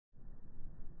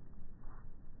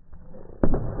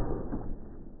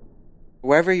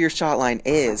wherever your shot line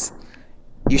is,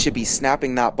 you should be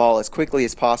snapping that ball as quickly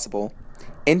as possible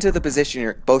into the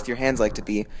position both your hands like to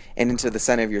be and into the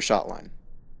center of your shot line.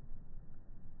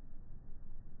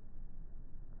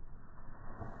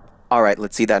 Alright,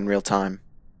 let's see that in real time.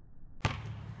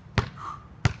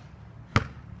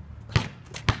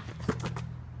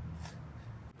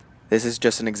 This is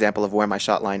just an example of where my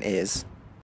shot line is.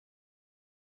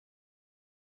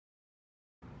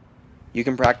 You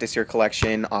can practice your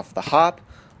collection off the hop,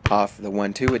 off the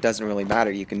 1-2, it doesn't really matter.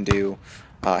 You can do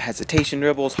hesitation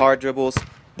dribbles, hard dribbles.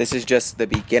 This is just the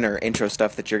beginner intro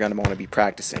stuff that you're going to want to be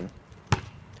practicing.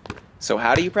 So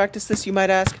how do you practice this, you might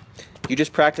ask? You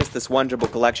just practice this one dribble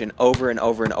collection over and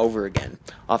over and over again,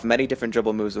 off many different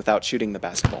dribble moves without shooting the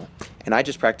basketball. And I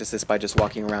just practice this by just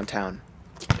walking around town.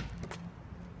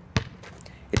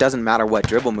 It doesn't matter what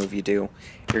dribble move you do,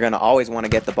 you're going to always want to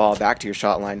get the ball back to your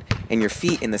shot line and your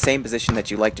feet in the same position that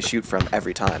you like to shoot from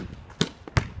every time.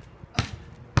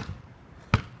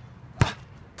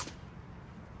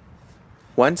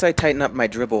 Once I tightened up my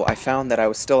dribble, I found that I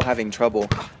was still having trouble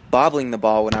bobbling the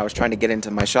ball when I was trying to get into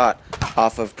my shot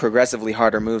off of progressively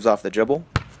harder moves off the dribble.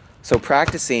 So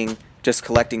practicing just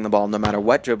collecting the ball no matter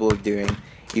what dribble you're doing,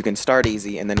 you can start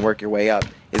easy and then work your way up,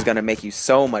 is going to make you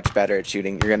so much better at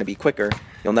shooting. You're going to be quicker,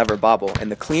 you'll never bobble, and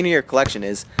the cleaner your collection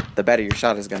is, the better your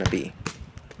shot is going to be.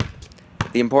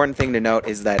 The important thing to note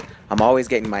is that I'm always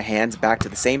getting my hands back to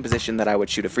the same position that I would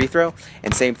shoot a free throw,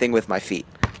 and same thing with my feet,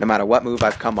 no matter what move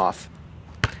I've come off.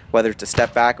 Whether it's a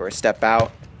step back or a step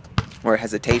out, or a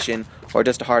hesitation, or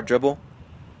just a hard dribble,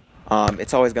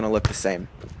 it's always going to look the same.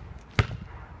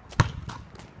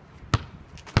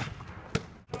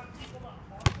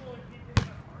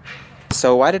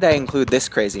 So why did I include this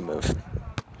crazy move?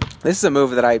 This is a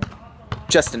move that I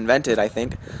just invented, I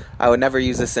think. I would never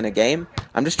use this in a game.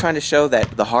 I'm just trying to show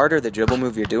that the harder the dribble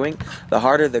move you're doing, the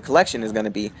harder the collection is going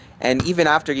to be. And even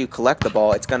after you collect the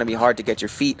ball, it's going to be hard to get your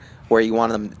feet where you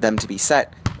want them to be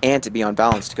set and to be on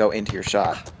balance to go into your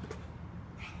shot.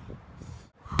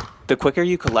 The quicker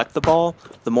you collect the ball,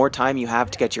 the more time you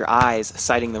have to get your eyes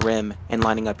sighting the rim and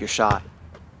lining up your shot.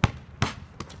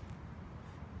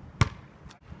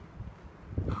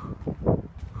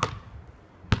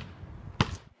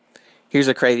 Here's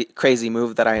a crazy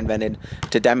move that I invented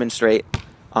to demonstrate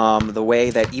the way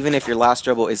that even if your last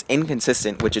dribble is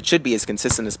inconsistent, which it should be as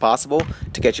consistent as possible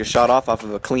to get your shot off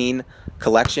of a clean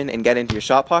collection and get into your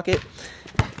shot pocket,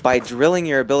 by drilling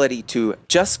your ability to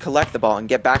just collect the ball and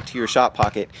get back to your shot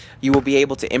pocket, you will be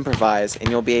able to improvise and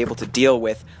you'll be able to deal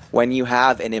with when you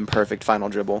have an imperfect final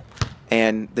dribble.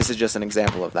 And this is just an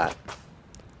example of that.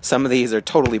 Some of these are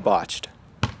totally botched.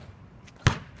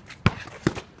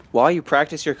 While you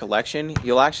practice your collection,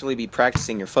 you'll actually be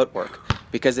practicing your footwork,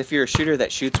 because if you're a shooter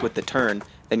that shoots with the turn,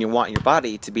 then you want your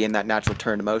body to be in that natural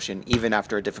turn motion even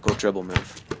after a difficult dribble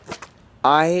move.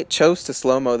 I chose to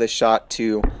slow-mo this shot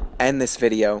to end this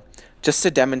video just to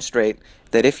demonstrate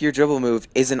that if your dribble move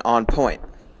isn't on point,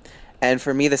 and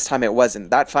for me this time it wasn't.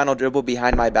 That final dribble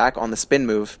behind my back on the spin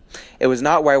move, it was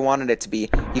not where I wanted it to be.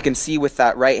 You can see with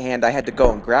that right hand I had to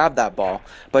go and grab that ball,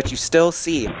 but you still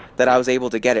see that I was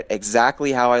able to get it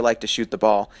exactly how I like to shoot the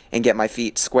ball and get my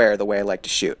feet square the way I like to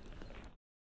shoot.